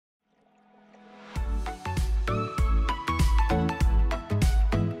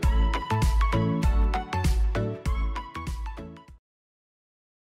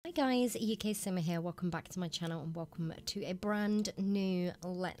Hi guys, UK Simmer here. Welcome back to my channel and welcome to a brand new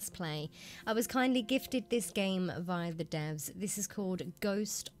Let's Play. I was kindly gifted this game via the devs. This is called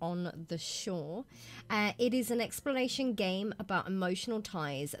Ghost on the Shore. It is an exploration game about emotional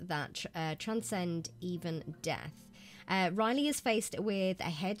ties that transcend even death. Riley is faced with a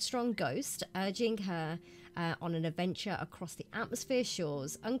headstrong ghost urging her on an adventure across the atmosphere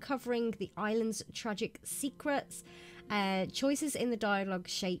shores, uncovering the island's tragic secrets. Choices in the dialogue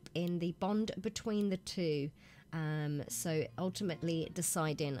shape in the bond between the two, so ultimately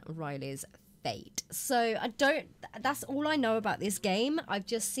deciding Riley's fate. So that's all I know about this game. I've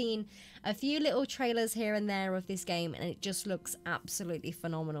just seen a few little trailers here and there of this game and it just looks absolutely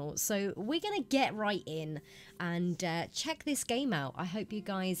phenomenal. So we're gonna get right in and check this game out. I hope you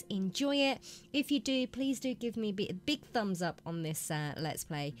guys enjoy it. If you do, please do give me a big thumbs up on this Let's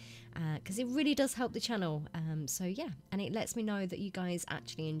Play, because it really does help the channel. So yeah, and it lets me know that you guys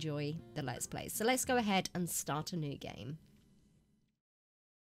actually enjoy the Let's Play. So let's go ahead and start a new game.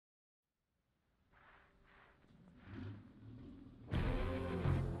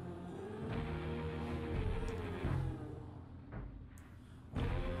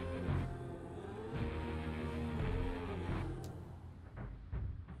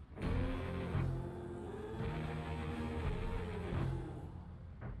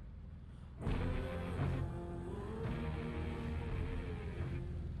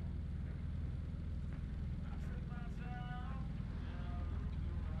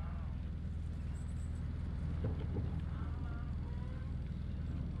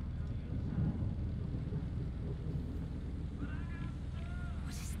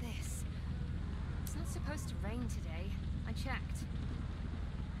 Supposed to rain today. I checked.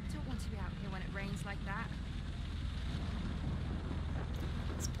 I don't want to be out here when it rains like that.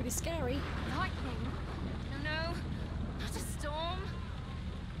 It's pretty scary. Lightning? No, not a storm.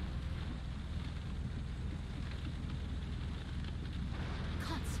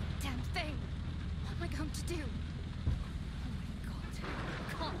 Can't see a damn thing. What am I going to do? Oh my god,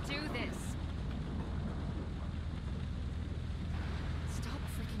 I can't do this. Stop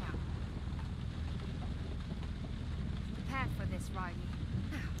freaking out. Prepare for this, Riley.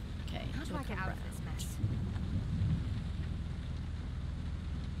 Now, Okay, how do I get out of this mess?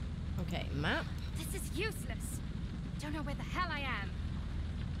 Okay, map. This is useless. Don't know where the hell I am.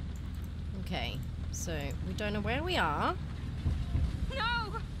 Okay, so we don't know where we are.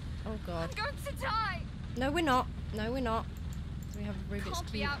 No! Oh god. I'm going to die! No, we're not. No, we're not. So we have a Rubik's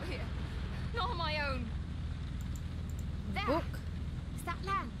Can't be Cube. out here. Not on my own. There. Book. Is that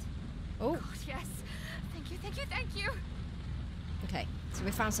land? Oh, God, yes. Thank you, thank you, thank you. okay. So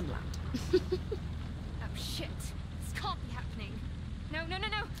we found some land. Oh, shit. This can't be happening. No, no, no,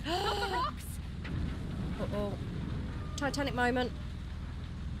 no. Not the rocks. Uh-oh. Titanic moment.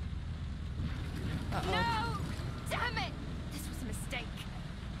 Uh-oh. No! Damn it! This was a mistake.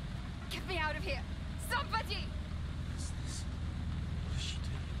 Get me out of here. Somebody! What is this? What is she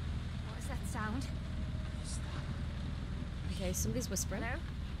doing? What is that sound? What's that? Okay, somebody's whispering. Hello?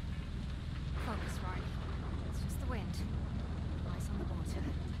 Focus, Riley. It's just the wind. Eyes on the water.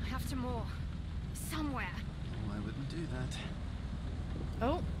 I have to moor. Somewhere. Oh, I wouldn't do that.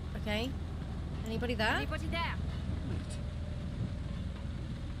 Oh, okay. Anybody there? Anybody there? Wait.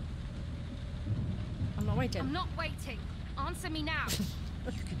 I'm not waiting. I'm not waiting. Answer me now.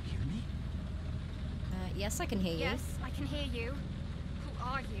 You can hear me? Yes, I can hear you. Yes, I can hear you. Who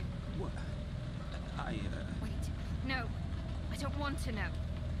are you? What? Wait. No. I don't want to know.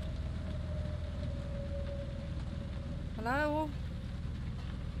 Hello?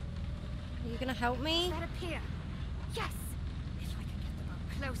 Are you gonna help me? Is that a pier? Yes! If I can get the boat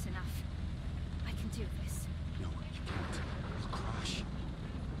close enough, I can do this. No, you can't. You'll crash.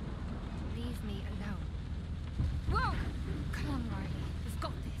 Leave me alone. Whoa! Come on, Riley. We've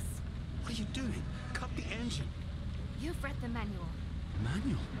got this. What are you doing? Cut the engine. You've read the manual.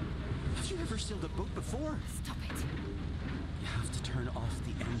 Manual? Have you ever sailed a boat before? Stop it. You have to turn off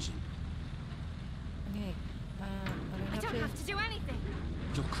the engine. Okay. I don't have to do anything.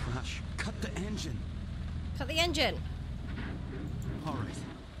 You'll crash. Cut the engine. Cut the engine. All right.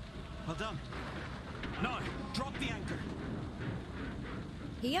 Well done. Now, drop the anchor.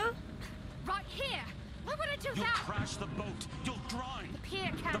 Here? Right here. Why would I do You'll that? crash the boat. You'll drown. The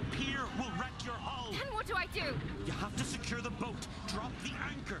pier can. The pier will wreck your hull. Then what do I do? You have to secure the boat. Drop the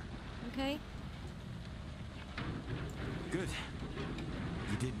anchor. Okay. Good.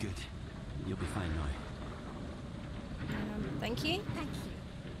 You did good. You'll be fine now. Thank you. Thank you.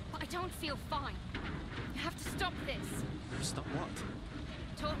 But I don't feel fine. You have to stop this. Stop what?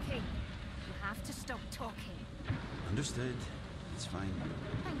 Talking. You have to stop talking. Understood. It's fine.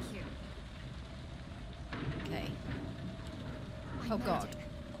 Thank you. Okay. I Oh, made God. it.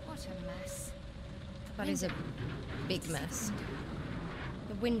 What a mess. That is a big See mess.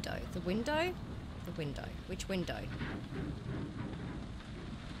 the window. The window. The window? The window. Which window?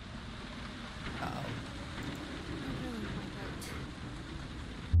 Uh-oh. I ruined my boat.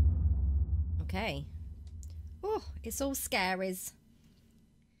 Okay. Oh, it's all scaries.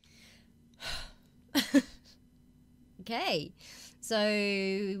 Okay.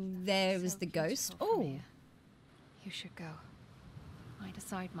 So there was So the ghost. beautiful from Oh. here. You should go. I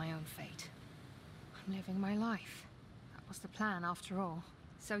decide my own fate. I'm living my life. That was the plan after all.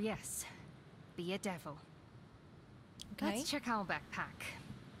 So yes, be a devil. Okay. Let's check our backpack.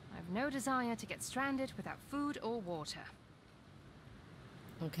 I've no desire to get stranded without food or water.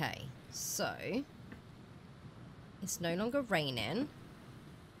 Okay. So it's no longer raining.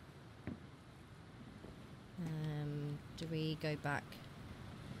 Do we go back?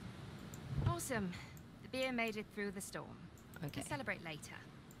 Awesome. The beer made it through the storm. Okay. We'll celebrate later.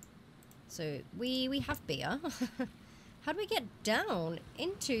 So we have beer. How do we get down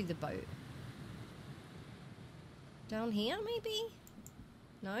into the boat? Down here, maybe?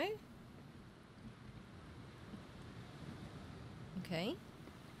 No? Okay.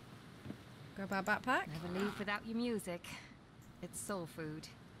 Grab our backpack. Never leave without your music. It's soul food.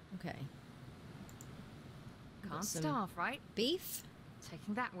 Okay. Got Can't some starve, right? beef.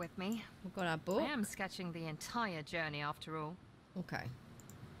 Taking that with me. We've got our book. I am sketching the entire journey after all. Okay.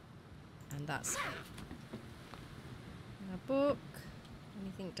 And that's our book.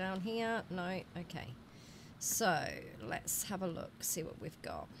 Anything down here? No? Okay. So, let's have a look, see what we've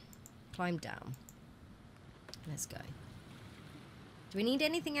got. Climb down. Let's go. Do we need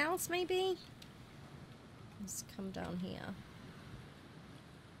anything else, maybe? Let's come down here.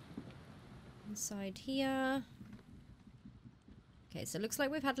 Inside here. Okay, so it looks like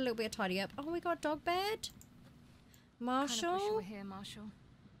we've had a little bit of tidy up. Oh, we got a dog bed. Kind of wish you Marshall. were here, Marshall.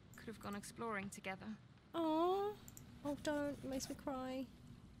 Could have gone exploring together. Oh, oh, don't. It makes me cry.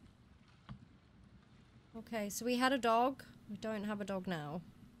 Okay, so we had a dog. We don't have a dog now.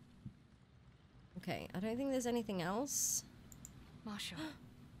 Okay, I don't think there's anything else. Marshall.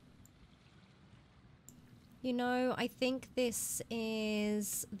 You know, I think this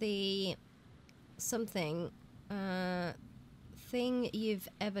is the something thing you've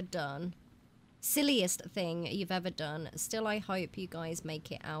ever done. Silliest thing you've ever done. Still, I hope you guys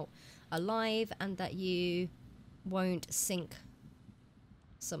make it out alive and that you won't sink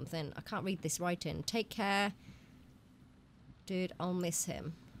something. I can't read this writing. Take care. Dude, I'll miss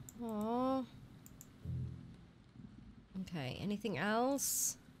him. Aww. Okay, anything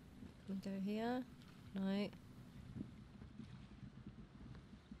else? Can we go here? No.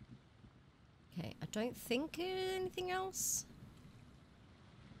 Okay, I don't think anything else.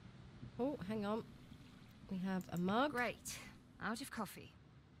 Oh, hang on. We have a mug. Great. Out of coffee.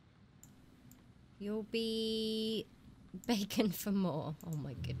 You'll be bacon for more. Oh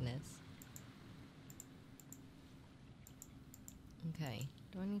my goodness. Okay.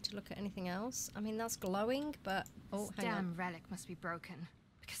 Do I need to look at anything else? I mean, that's glowing, but... Oh, This hang on. damn relic must be broken.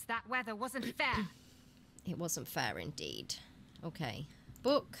 Because that weather wasn't fair. It wasn't fair indeed. Okay.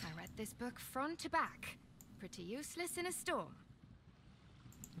 Book. I read this book front to back. Pretty useless in a storm.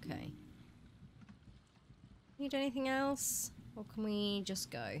 Okay. Need anything else? Or can we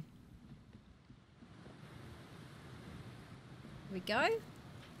just go? Here we go?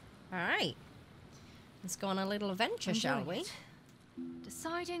 Alright. Let's go on a little adventure, shall Enjoying we? it.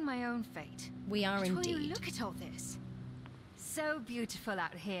 Deciding my own fate. We are But will you indeed. look at all this? So beautiful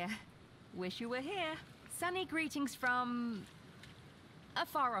out here. Wish you were here. Sunny greetings from a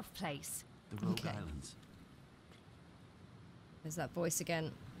far off place. The Rogue Okay. Islands. There's that voice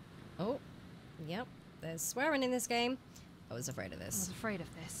again. Oh, yep. There's swearing in this game. I was afraid of I was this. afraid of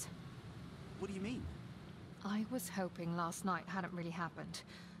this. What do you mean? I was hoping last night hadn't really happened.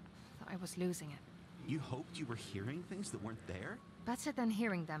 That I was losing it. You hoped you were hearing things that weren't there? Better than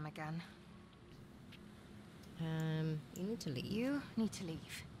hearing them again. You need to leave. You need to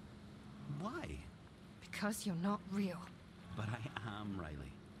leave. Why? Because you're not real. But I am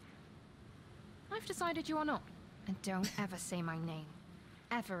Riley. I've decided you are not. And don't ever say my name.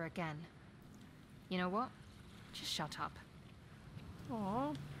 Ever again. You know what? Just shut up.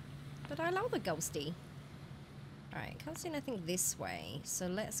 Aw. But I love the ghosty. Alright, can't see nothing this way. So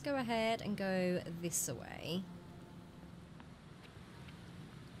let's go ahead and go this way.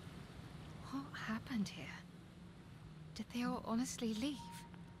 What happened here? Did they all honestly leave?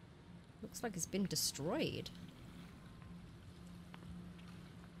 Looks like it's been destroyed.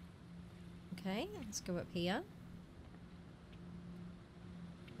 Okay, let's go up here.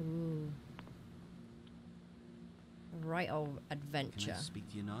 Ooh. Right old Can adventure. I speak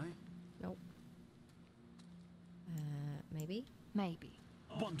to you now? Nope. Maybe? Maybe.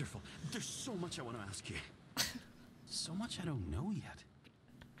 Wonderful. There's so much I want to ask you. So much I don't know yet.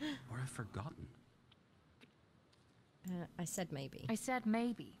 Or I've forgotten. I said maybe. I said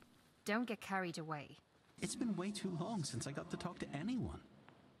maybe. Don't get carried away. It's been way too long since I got to talk to anyone.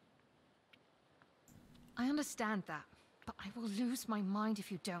 I understand that, but I will lose my mind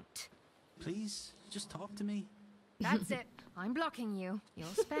if you don't. Please, just talk to me. That's it. I'm blocking you. You'll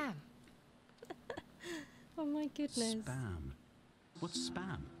spam. Oh my goodness. Spam. What's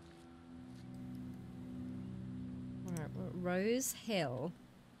spam? Alright, Rose Hill.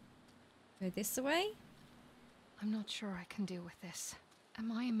 Go this way? I'm not sure I can deal with this.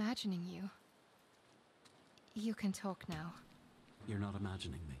 Am I imagining you? You can talk now. You're not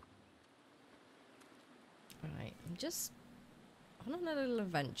imagining me. Alright, I'm just on a little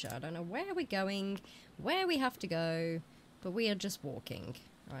adventure. I don't know where we're going, where we have to go, but we are just walking.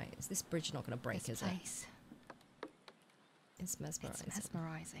 Right, is this bridge not going to break, This is it? place. It's mesmerizing. It's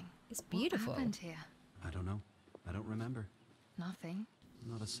mesmerizing. It's beautiful. What happened here? I don't know. I don't remember. Nothing.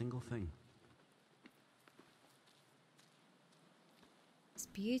 Not a single thing. It's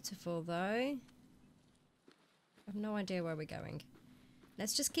beautiful, though. I have no idea where we're going.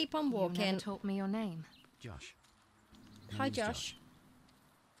 Let's just keep on You never walking. taught me your name. Josh. My Hi, name's Josh.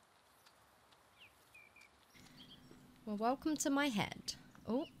 Well, welcome to my head.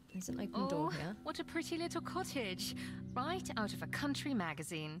 Oh, there's an open door here. What a pretty little cottage. Right out of a country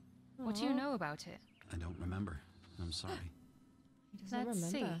magazine. What do you Aw. know about it? I don't remember. I'm sorry. He doesn't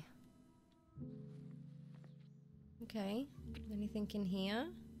Let's remember. see. Okay. Anything in here?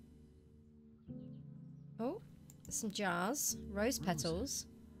 Oh, some jars. Rose petals.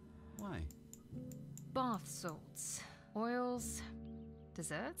 Why? Bath salts, oils,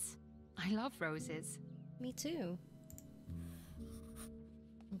 desserts. I love roses. Me too.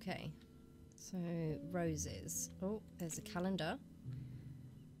 Okay. So, roses. Oh, there's a calendar.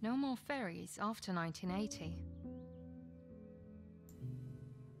 No more ferries after 1980.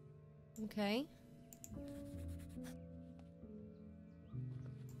 Okay.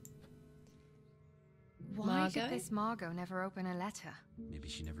 Why Margot? did this Margot never open a letter? Maybe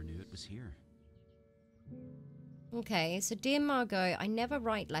she never knew it was here. Okay, so dear Margot, I never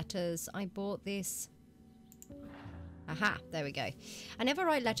write letters. I bought this. Aha, there we go. I never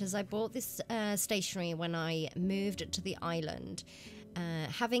write letters. I bought this stationery when I moved to the island.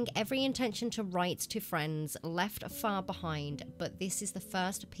 Having every intention to write to friends, left far behind, but this is the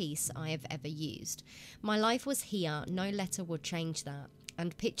first piece I have ever used. My life was here, no letter would change that.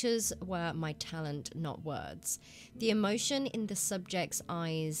 And pictures were my talent, not words. The emotion in the subject's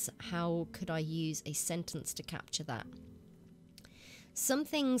eyes, how could I use a sentence to capture that? Some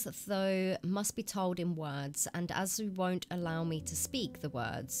things, though, must be told in words, and as you won't allow me to speak the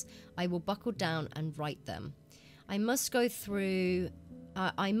words, I will buckle down and write them. I must go,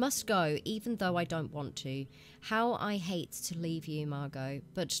 even though I don't want to. How I hate to leave you, Margot,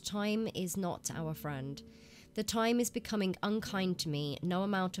 but time is not our friend. The time is becoming unkind to me. No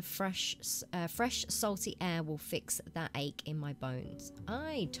amount of fresh, salty air will fix that ache in my bones.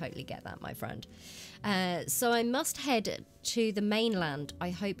 I totally get that, my friend. So I must head to the mainland. I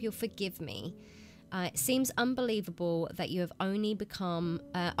hope you'll forgive me. It seems unbelievable that you have only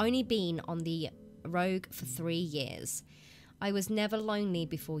been on the Rogue for 3 years. I was never lonely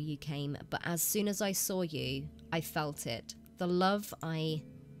before you came, but as soon as I saw you, I felt it. The love I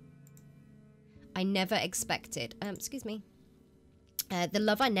never expected. Excuse me. The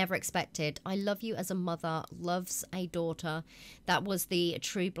love I never expected. I love you as a mother loves a daughter. That was the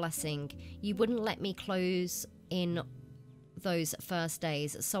true blessing. You wouldn't let me close in those first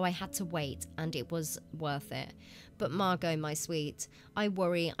days, so I had to wait, and it was worth it. But Margot, my sweet, I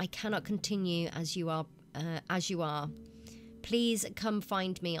worry I cannot continue as you are. Please come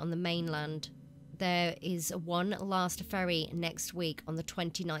find me on the mainland. There is one last ferry next week on the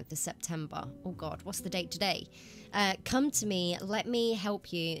 29th of September. Oh God, what's the date today? Come to me, let me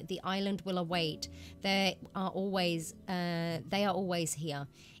help you. The island will await. They are always here.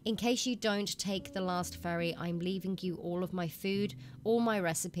 In case you don't take the last ferry, I'm leaving you all of my food, all my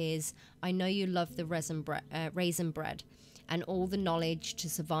recipes. I know you love the raisin bread. And all the knowledge to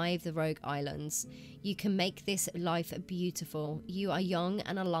survive the Rogue Islands. You can make this life beautiful. You are young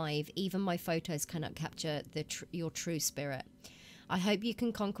and alive. Even my photos cannot capture your true spirit. I hope you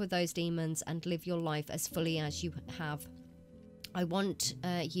can conquer those demons and live your life as fully as you have. I want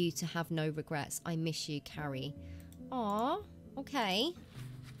you to have no regrets. I miss you, Carrie. Aw, okay.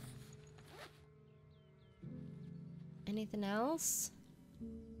 Anything else?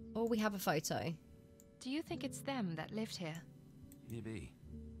 Oh, we have a photo. Do you think it's them that lived here? Maybe.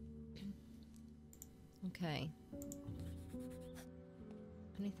 Okay.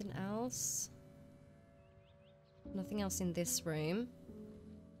 Anything else? Nothing else in this room.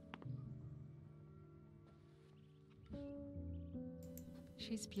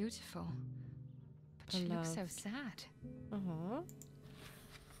 She's beautiful. But she looks so Beloved. sad. Uh-huh.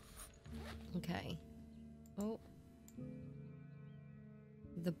 Okay. Oh.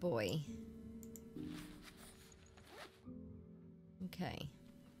 The boy. Okay.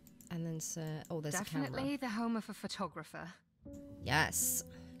 And then oh, there's a camera. Definitely the home of a photographer. Yes.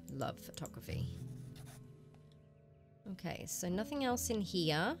 Love photography. Okay, so nothing else in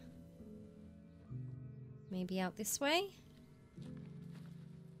here. Maybe out this way?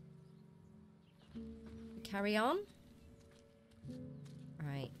 Carry on?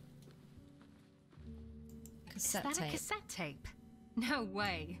 Right. Cassette Is that a tape. cassette tape? No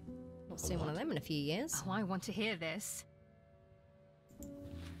way. Not seen one of them in a few years. Oh, I want to hear this.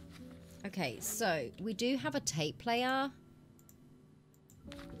 Okay, so we do have a tape player.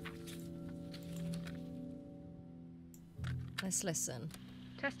 Let's listen.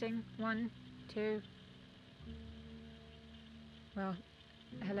 Testing. 1, 2. Well,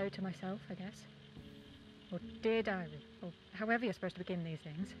 hello to myself, I guess. Or dear diary, or however you're supposed to begin these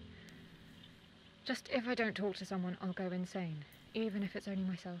things. Just if I don't talk to someone, I'll go insane, even if it's only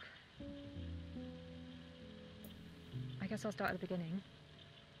myself. I guess I'll start at the beginning.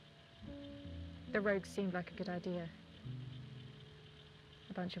 The rogues seemed like a good idea.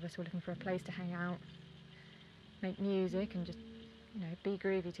 A bunch of us were looking for a place to hang out, make music and just, you know, be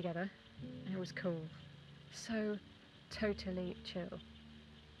groovy together. And it was cool. So totally chill.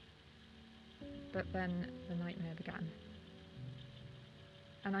 But then the nightmare began.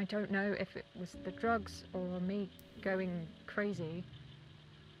 And I don't know if it was the drugs or me going crazy,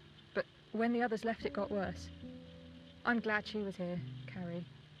 but when the others left, it got worse. I'm glad she was here, Carrie,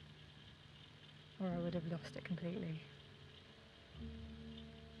 or I would have lost it completely.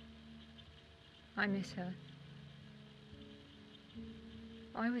 I miss her.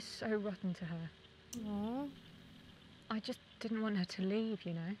 I was so rotten to her. Aww. I just didn't want her to leave,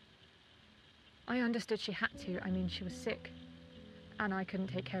 you know. I understood she had to. I mean, she was sick. And I couldn't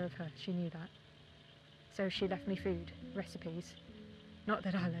take care of her. She knew that. So she left me food, recipes. Not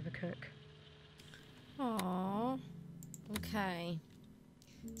that I'll ever cook. Aww. Okay.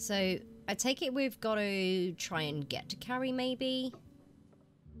 So, I take it we've got to try and get to Carrie, maybe?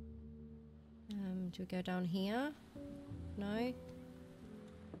 Do we go down here? No?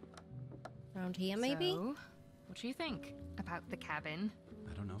 Around here, maybe? So, what do you think about the cabin?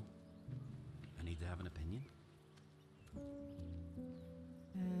 I don't know. I need to have an opinion.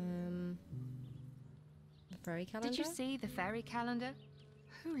 The fairy calendar? Did you see the fairy calendar?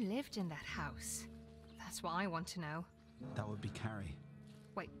 Who lived in that house? That's what I want to know. That would be Carrie.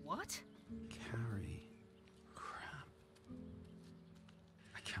 Wait, what? Carrie. Crap.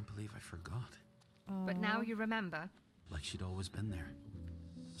 I can't believe I forgot. But now you remember. Like she'd always been there.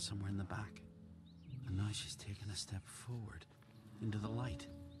 Somewhere in the back. And now she's taken a step forward. Into the light.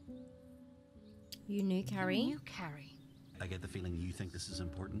 You knew Carrie? You knew Carrie. I get the feeling you think this is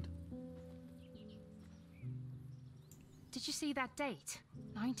important. Did you see that date?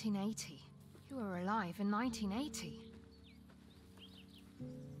 1980. You were alive in 1980.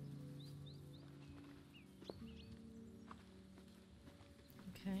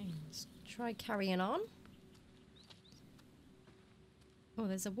 Okay, let's try carrying on. Oh,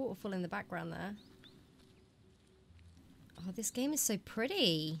 there's a waterfall in the background there. Oh, this game is so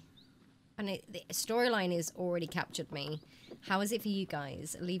pretty. And the storyline has already captured me. How is it for you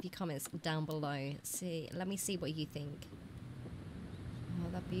guys? Leave your comments down below. Let me see what you think. Oh,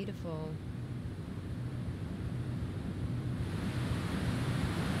 they're beautiful.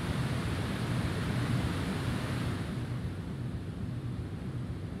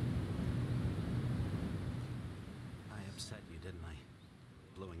 I upset you, didn't I?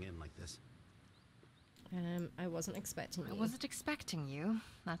 Blowing in like this. I wasn't expecting you. I wasn't expecting you,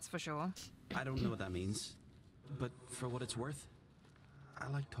 that's for sure. I don't know what that means. But for what it's worth, I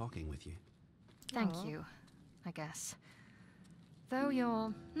like talking with you. Thank Aw. you, I guess. Though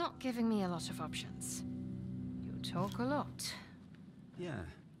you're not giving me a lot of options. You talk a lot. Yeah.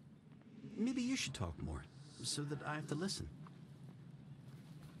 Maybe you should talk more, so that I have to listen.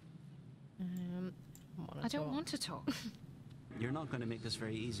 I don't want to talk. You're not going to make this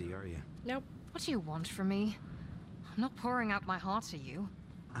very easy, are you? Nope. What do you want from me? I'm not pouring out my heart to you.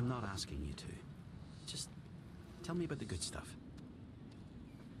 I'm not asking you to. Just tell me about the good stuff.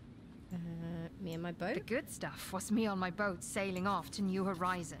 Me and my boat? The good stuff was me on my boat sailing off to new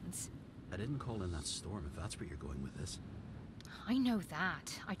horizons. I didn't call in that storm if that's where you're going with this. I know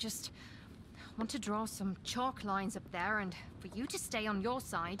that. I just want to draw some chalk lines up there and for you to stay on your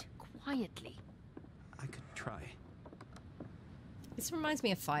side quietly. I could try. This reminds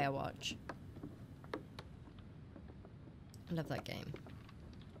me of Firewatch. I love that game.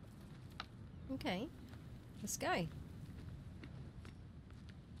 Okay, let's go.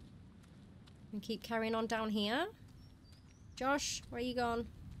 We keep carrying on down here. Josh, where are you gone?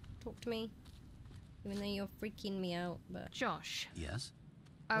 Talk to me. Even though you're freaking me out, but... Josh. Yes?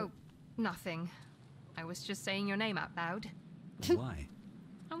 Oh, nothing. I was just saying your name out loud. Why?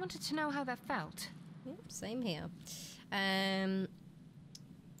 I wanted to know how that felt. Yep, same here. Do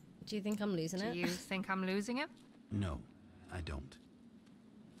you think I'm losing it? Do you think I'm losing it? No, I don't.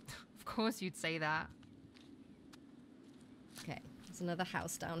 Of course you'd say that. Okay, there's another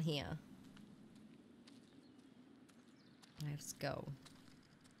house down here. Let's go.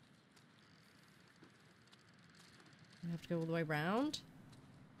 I have to go all the way around.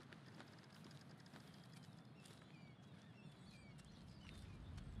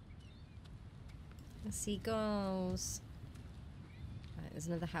 The seagulls. Right, there's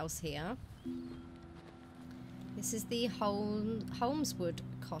another house here. This is the Holmeswood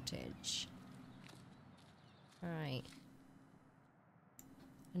cottage. Alright.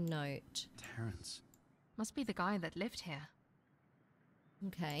 A note. Terrence. Must be the guy that lived here.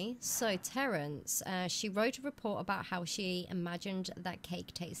 Okay, so Terence, she wrote a report about how she imagined that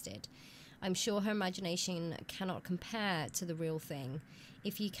cake tasted. I'm sure her imagination cannot compare to the real thing.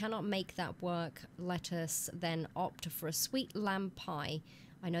 If you cannot make that work, let us then opt for a sweet lamb pie.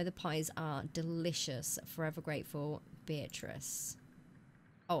 I know the pies are delicious. Forever grateful, Beatrice.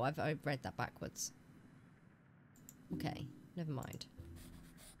 Oh, I've read that backwards. Okay, never mind.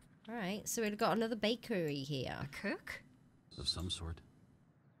 Alright, so we've got another bakery here. A cook? Of some sort.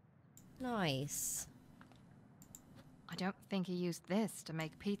 Nice. I don't think he used this to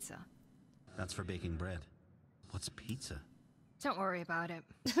make pizza. That's for baking bread. What's pizza? Don't worry about it.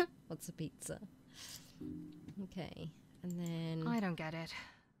 What's a pizza? Okay, and then... I don't get it.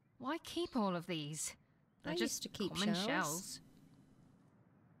 Why keep all of these? They're I just used to keep common shells. shells.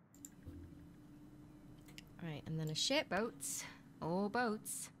 Alright, and then a ship. Boats. All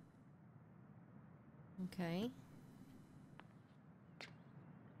boats. Okay.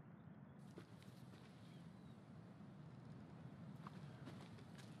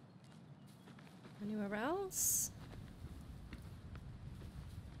 Anywhere else?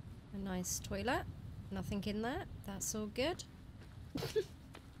 A nice toilet. Nothing in there. That's all good.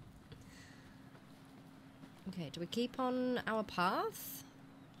 Okay, do we keep on our path?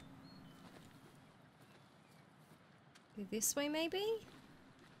 Go this way, maybe?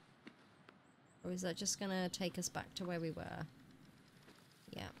 Or is that just gonna take us back to where we were?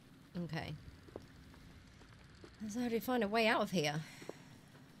 Yeah, okay. So how do we find a way out of here?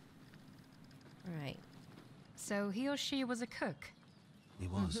 Alright. So he or she was a cook? He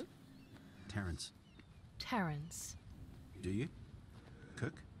was. Terrence. Terrence. Do you?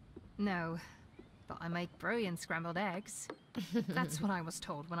 Cook? No, but I make brilliant scrambled eggs. That's what I was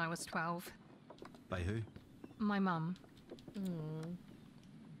told when I was 12. By who? My mum.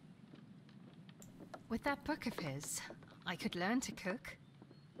 With that book of his, I could learn to cook.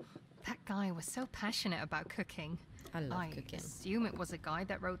 That guy was so passionate about cooking. I love cooking. Assume it was a guy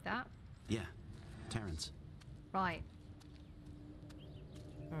that wrote that. Yeah. Terrence. Right.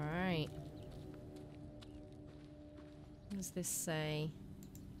 Alright. What does this say?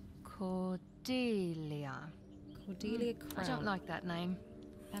 Cordelia. Cordelia I Crown don't like that name.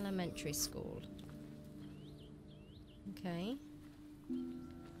 Elementary School. Okay.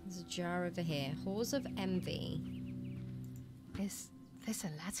 There's a jar over here. Halls of Envy. Is this a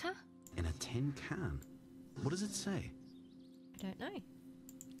letter? In a tin can. What does it say? I don't know.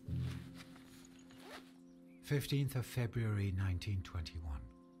 15th of February 1921.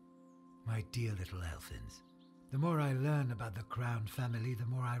 My dear little Elfins, the more I learn about the Crown family, the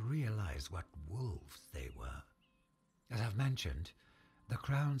more I realize what wolves they were. As I've mentioned, the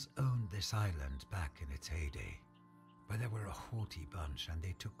Crowns owned this island back in its heyday, but they were a haughty bunch and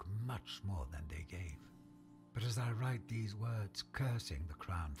they took much more than they gave. But as I write these words cursing the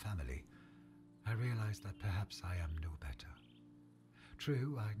Crown family, I realize that perhaps I am no better.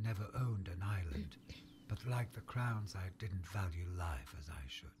 True, I never owned an island, but like the Crowns, I didn't value life as I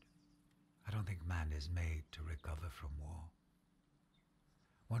should. I don't think man is made to recover from war.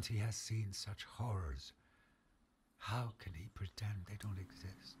 Once he has seen such horrors, how can he pretend they don't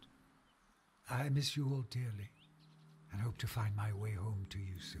exist? I miss you all dearly, and hope to find my way home to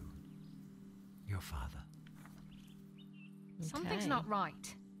you soon. your father. Something's Okay. not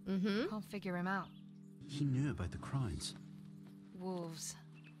right. Mm-hmm. Can't figure him out. He knew about the crowns. Wolves.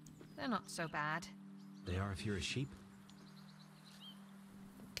 They're not so bad. They are if you're a sheep.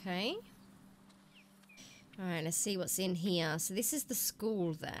 Okay. Alright, let's see what's in here. So this is the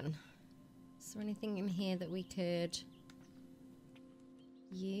school then. Is there anything in here that we could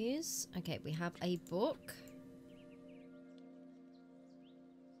use? Okay, we have a book.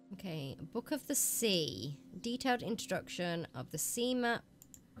 Okay, Book of the Sea. Detailed introduction of the sea map.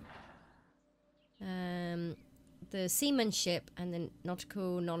 The seamanship and the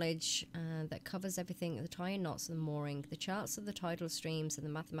nautical knowledge that covers everything, the tying knots and the mooring, the charts of the tidal streams and the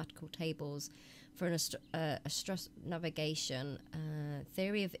mathematical tables for an navigation,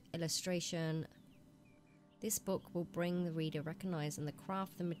 theory of illustration. This book will bring the reader recognize and the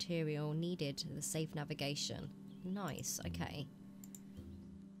craft the material needed to the safe navigation. Nice, okay.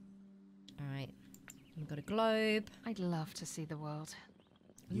 Alright, we've got a globe. I'd love to see the world.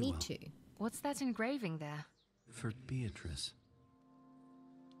 Me will. too. What's that engraving there? For Beatrice.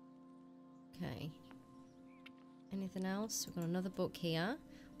 Okay. Anything else? We've got another book here.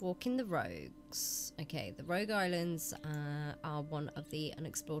 Walking the Rogues. Okay, the Rogue Islands are one of the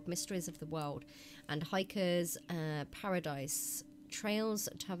unexplored mysteries of the world, and hikers' paradise. Trails,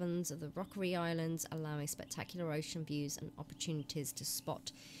 taverns of the Rockery Islands, allowing spectacular ocean views and opportunities to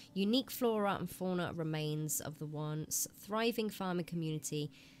spot unique flora and fauna remains of the once thriving farming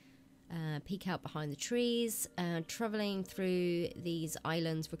community. Peek out behind the trees. Traveling through these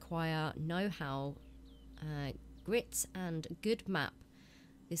islands require know-how, grit, and good map.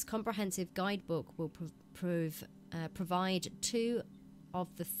 This comprehensive guidebook will provide 2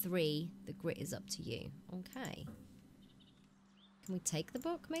 of the 3. The grit is up to you. Okay. Can we take the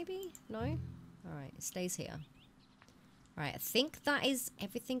book, maybe? No? Alright, it stays here. Alright, I think that is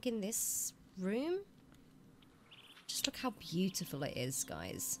everything in this room. Just look how beautiful it is,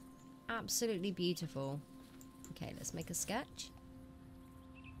 guys. Absolutely beautiful. Okay, let's make a sketch.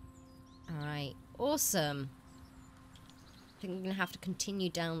 Alright, awesome. I think I'm going to have to continue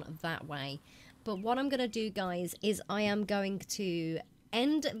down that way. But what I'm going to do, guys, is I am going to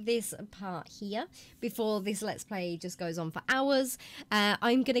end this part here before this Let's Play just goes on for hours.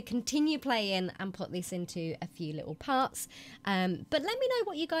 I'm going to continue playing and put this into a few little parts. But let me know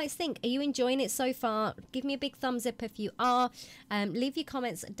what you guys think. Are you enjoying it so far? Give me a big thumbs up if you are. Leave your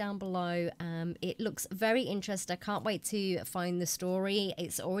comments down below. It looks very interesting. I can't wait to find the story.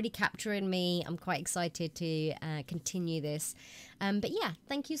 It's already capturing me. I'm quite excited to continue this. But yeah,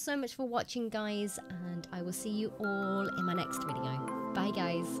 thank you so much for watching, guys, and I will see you all in my next video. Bye,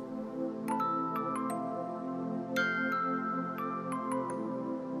 guys.